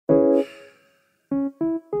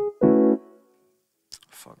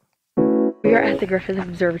Fuck. We are at the Griffith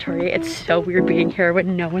Observatory. It's so weird being here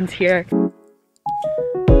when no one's here.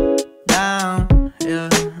 I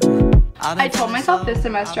told myself this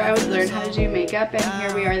semester I would learn how to do makeup, and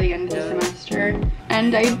here we are at the end of the semester,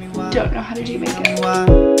 and I don't know how to do makeup.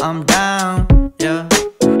 I'm down, yeah.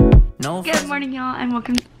 No. Good morning, y'all, and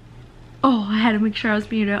welcome. Oh, I had to make sure I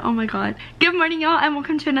was muted. Oh my god. Good morning, y'all, and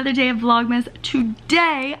welcome to another day of Vlogmas.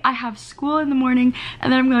 Today, I have school in the morning,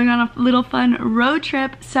 and then I'm going on a little fun road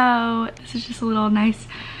trip. So this is just a little nice,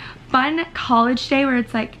 fun college day where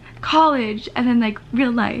it's like college and then like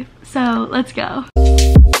real life. So let's go.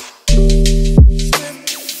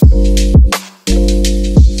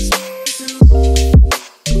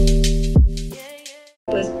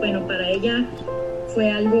 Pues bueno, para ella fue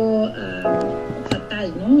algo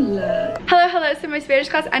fatal, ¿no? Hello, so my Spanish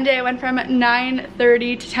class ended. I went from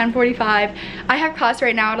 9:30 to 10:45. I have class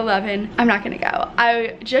right now at 11. I'm not gonna go.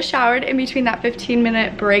 I just showered in between that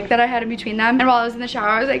 15-minute break that I had in between them, and while I was in the shower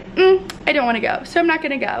I was like, I don't want to go, so I'm not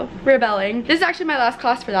gonna go. Rebelling. This is actually my last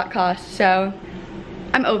class for that class, so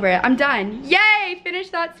I'm over it. I'm done. Yay!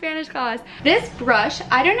 Finished that Spanish class. This brush,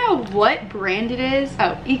 I don't know what brand it is.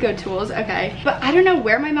 Oh, Eco Tools, okay. But I don't know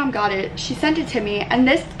where my mom got it. She sent it to me, and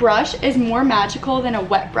this brush is more magical than a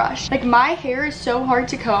wet brush. Like, my hair is so hard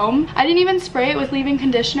to comb. I didn't even spray it with leave-in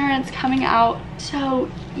conditioner, and it's coming out so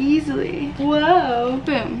easily. Whoa.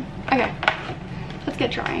 Boom. Okay. Let's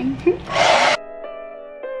get drying.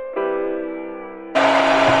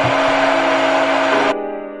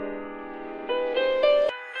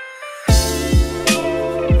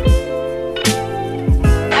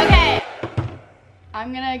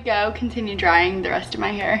 I'm gonna go continue drying the rest of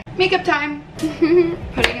my hair. Makeup time.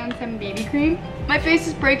 Putting on some BB cream. My face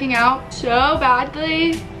is breaking out so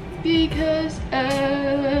badly because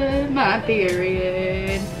of my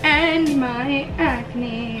period. And my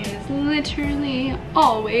acne is literally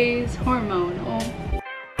always hormonal.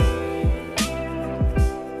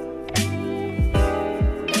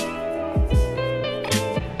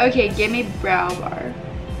 Okay, give me brow bar.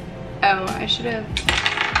 Oh, I should have.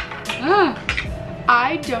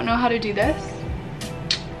 I don't know how to do this.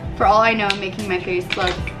 For all I know, I'm making my face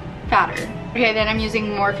look fatter. Okay, then I'm using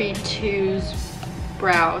Morphe 2's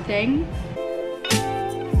brow thing.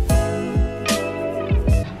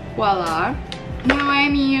 Voila. Now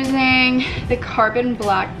I'm using the Carbon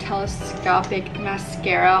Black Telescopic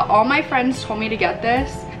Mascara. All my friends told me to get this,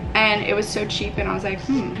 and it was so cheap, and I was like,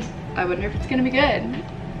 I wonder if it's gonna be good.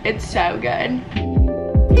 It's so good.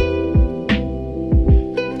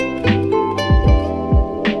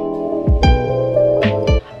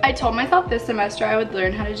 I told myself this semester I would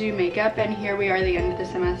learn how to do makeup, and here we are at the end of the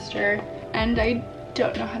semester, and I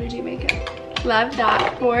don't know how to do makeup. Love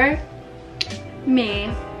that for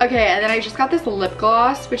me. Okay, and then I just got this lip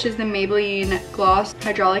gloss, which is the Maybelline Gloss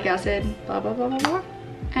Hydraulic Acid, blah, blah, blah, blah, blah.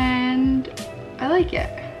 And I like it.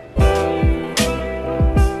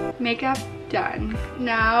 Makeup done.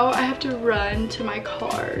 Now I have to run to my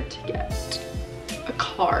car to get a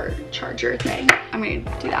car charger thing. I'm gonna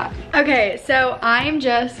do that. Okay, so I'm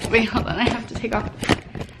just, wait, hold on, I have to take off the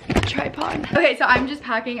tripod. Okay, so I'm just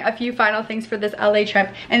packing a few final things for this LA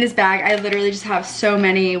trip. In this bag, I literally just have so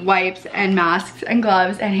many wipes and masks and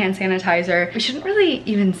gloves and hand sanitizer. We shouldn't really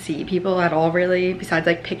even see people at all, really, besides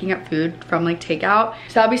like picking up food from like takeout.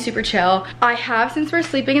 So that'll be super chill. I have, since we're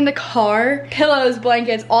sleeping in the car, pillows,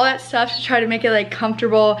 blankets, all that stuff to try to make it like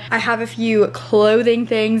comfortable. I have a few clothing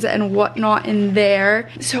things and whatnot in there.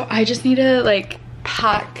 So I just need to like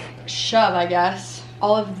shove, I guess,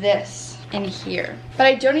 all of this in here. But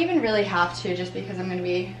I don't even really have to, just because I'm gonna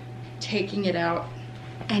be taking it out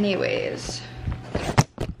anyways.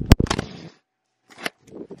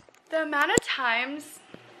 The amount of times,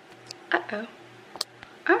 oh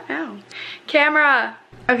no, camera.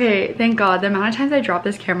 Okay, thank God. The amount of times I drop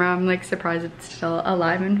this camera, I'm like surprised it's still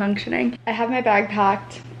alive and functioning. I have my bag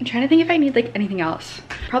packed. I'm trying to think if I need like anything else.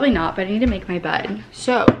 Probably not, but I need to make my bed.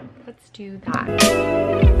 So let's do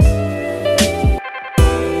that.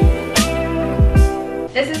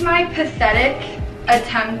 This is my pathetic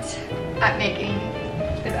attempt at making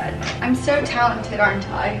the bed. I'm so talented, aren't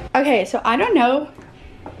I? Okay, so I don't know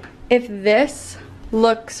if this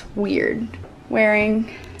looks weird.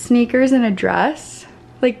 Wearing sneakers and a dress.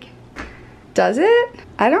 Like, does it?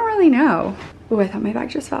 I don't really know. Oh, I thought my bag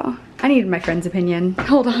just fell. I needed my friend's opinion.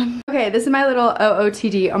 Hold on. Okay, this is my little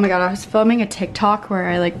OOTD. Oh my God, I was filming a TikTok where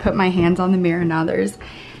I like put my hands on the mirror. Now there's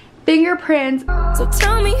fingerprints. So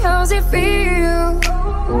tell me, how's it feel?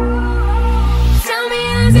 Tell me,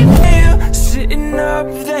 how's it feel? Sitting up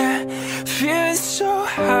there, feeling so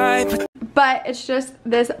high. but it's just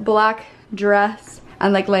this black dress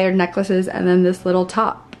and like layered necklaces and then this little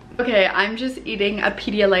top. Okay, I'm just eating a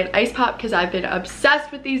Pedialyte ice pop because I've been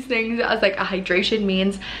obsessed with these things as like a hydration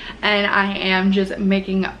means, and I am just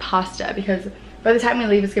making pasta because by the time we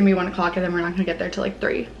leave it's gonna be 1 o'clock and then we're not gonna get there till like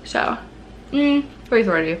 3. So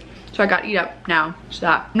 3:30. So I gotta eat up now so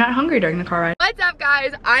that I'm not hungry during the car ride. What's up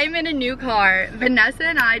guys? I'm in a new car. Vanessa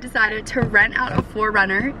and I decided to rent out a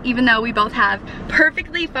 4Runner even though we both have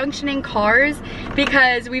perfectly functioning cars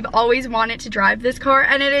because we've always wanted to drive this car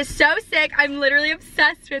and it is so sick. I'm literally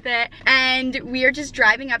obsessed with it, and we are just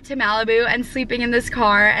driving up to Malibu and sleeping in this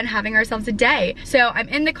car and having ourselves a day. So I'm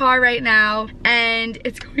in the car right now and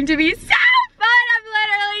it's going to be so fun. I'm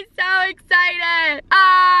literally so excited.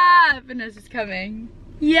 Vanessa's coming.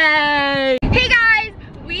 Yay! Hey guys,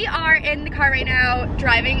 we are in the car right now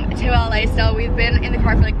driving to LA still. We've been in the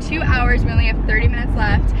car for like 2 hours. We only have 30 minutes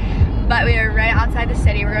left, but we are right outside the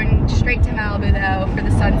city. We're going straight to Malibu though for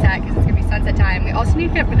the sunset because it's gonna be sunset time. We also need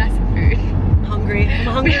to get Vanessa food. I'm hungry.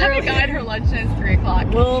 We haven't gotten her lunch and it's 3 o'clock.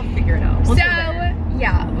 We'll figure it out.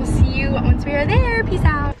 Yeah, we'll see you once we are there. Peace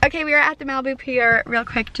out. Okay, we are at the Malibu Pier real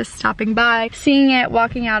quick, just stopping by, seeing it,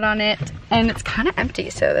 walking out on it, and it's kind of empty,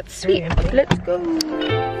 so that's sweet. Let's go.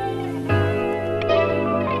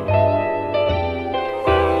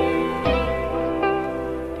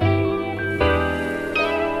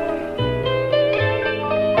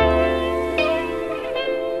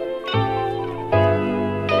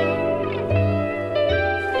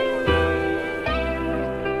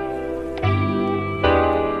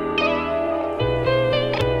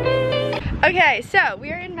 Okay, so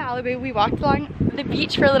we are in Malibu. We walked along the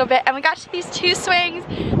beach for a little bit and we got to these 2 swings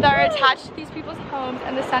that are attached to these people's homes,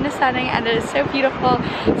 and the sun is setting and it is so beautiful.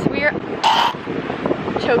 So we are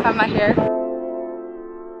choke on my hair.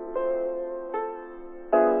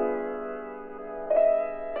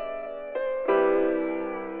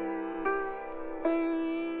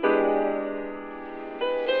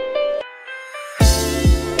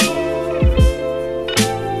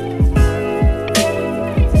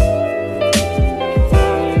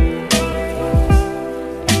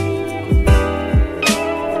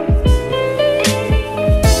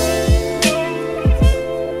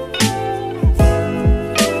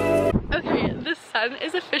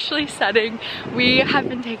 Is officially setting. We have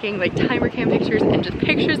been taking like timer cam pictures and just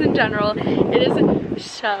pictures in general. It is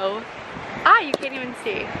so, you can't even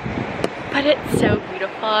see, but it's so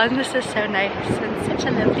beautiful and this is so nice and such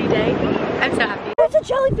a lovely day. I'm so happy. That's a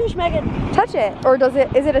jellyfish, Megan. Touch it, or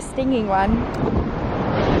is it a stinging one?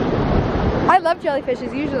 I love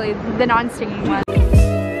jellyfishes, usually the non-stinging one.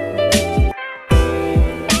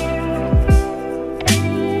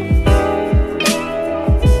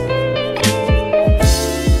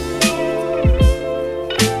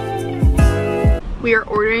 We are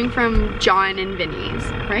ordering from John and Vinny's,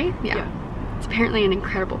 right? Yeah. It's apparently an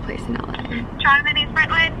incredible place in LA. John and Vinny's,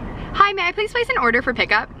 Brentwood. Hi, may I please place an order for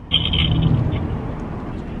pickup?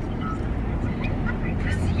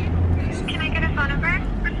 Can I get a phone number?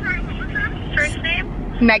 First name?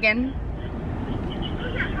 Megan.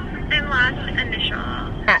 And last initial.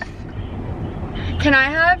 F. Can I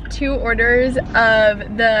have 2 orders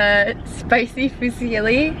of the spicy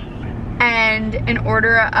fusilli and an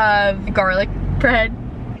order of garlic bread?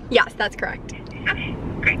 Yes, that's correct. Okay,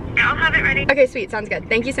 great. I'll have it ready. Okay, sweet. Sounds good.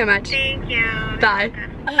 Thank you so much. Thank you. Bye.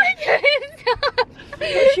 I couldn't stop.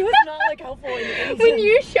 She was not like helpful in the When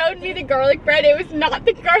you showed me the garlic bread, it was not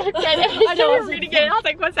the garlic bread. I know, I was reading it. I was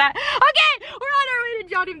like, what's that? Okay, we're on our way to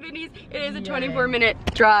John and Vinny's. It is a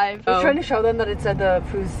 24-minute drive. I was trying to show them that it said the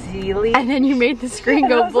fusilli. And then you made the screen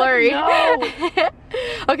go blurry. Like, no.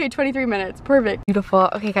 Okay, 23 minutes. Perfect. Beautiful.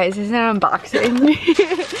 Okay, guys, this is an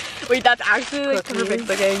unboxing. Wait, that's actually like perfect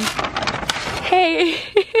looking. Hey.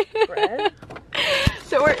 Bread?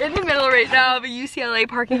 So we're in the middle right now of a UCLA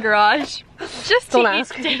parking garage. Just to eat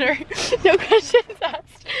dinner. No questions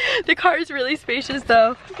asked. The car is really spacious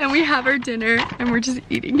though. And we have our dinner and we're just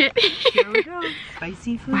eating it. Here we go.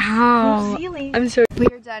 Spicy food. Wow. Fusilli. I'm so we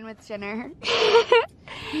are done with dinner.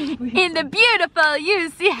 In the beautiful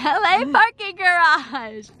UCLA parking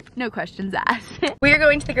garage. No questions asked. We are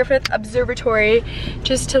going to the Griffith Observatory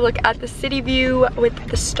just to look at the city view with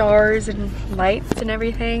the stars and lights and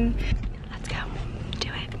everything. Let's go. Do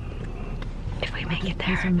it. If we make it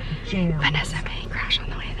there, Vanessa may crash on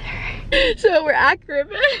the way there. So we're at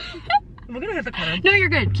Griffith. We're gonna hit the corner. No, you're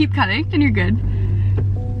good. Keep cutting and you're good.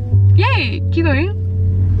 Yay! Keep going.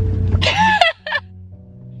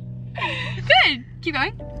 Good. Keep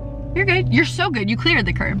going. You're good. You're so good. You cleared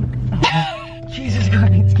the curb. Jesus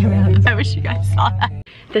Christ, I wish you guys saw that.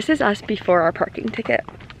 This is us before our parking ticket.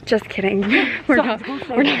 Just kidding. We're not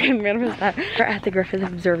gonna manifest that. We're at the Griffith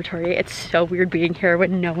Observatory. It's so weird being here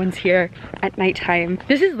when no one's here at nighttime.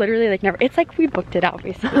 This is literally like never, it's like we booked it out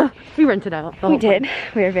basically. We rented out. We did.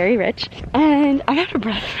 We are very rich. And I'm out of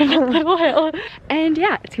breath for a little while. And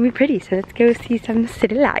yeah, it's gonna be pretty. So let's go see some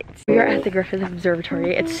city lights. We are at the Griffith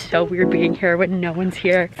Observatory. It's so weird being here when no one's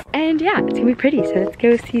here. And yeah, it's gonna be pretty. So let's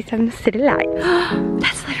go see some city lights.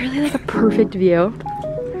 That's literally like a perfect view.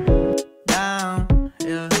 Down,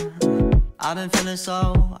 yeah. I've been feeling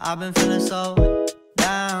so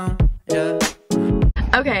down, yeah.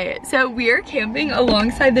 Okay, so we are camping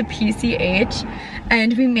alongside the PCH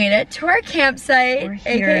and we made it to our campsite,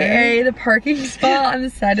 aka the parking spot on the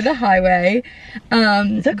side of the highway.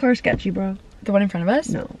 Is that car sketchy, bro? The one in front of us?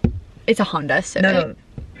 No. It's a Honda Civic. No.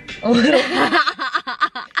 A little.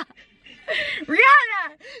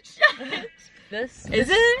 Rihanna! Shut.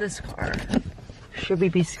 This car. Should we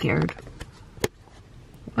be scared?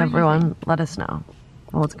 Everyone, let us know.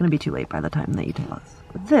 Well, it's gonna be too late by the time that you tell us.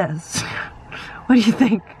 This. What do you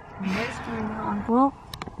think? Well,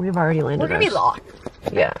 we've already landed. We're gonna be locked.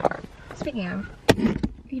 Yeah. Speaking of, we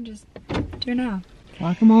can just do it now.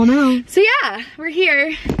 Lock them all now. So yeah, we're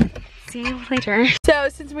here. See you later. So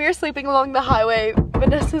since we are sleeping along the highway,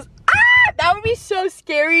 Vanessa's, that would be so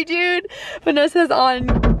scary, dude. Vanessa's on,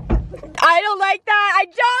 I don't like that. I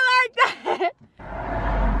don't like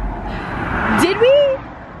that. Did we?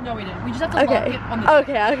 No, we didn't. We just have to lock it on the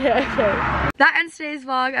Okay. That ends today's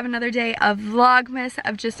vlog of another day of Vlogmas,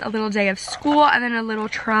 of just a little day of school and then a little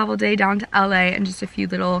travel day down to LA and just a few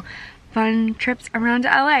little fun trips around to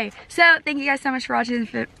LA. So thank you guys so much for watching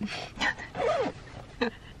this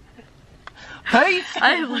Hey!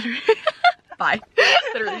 I literally, bye.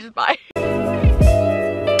 Literally just bye.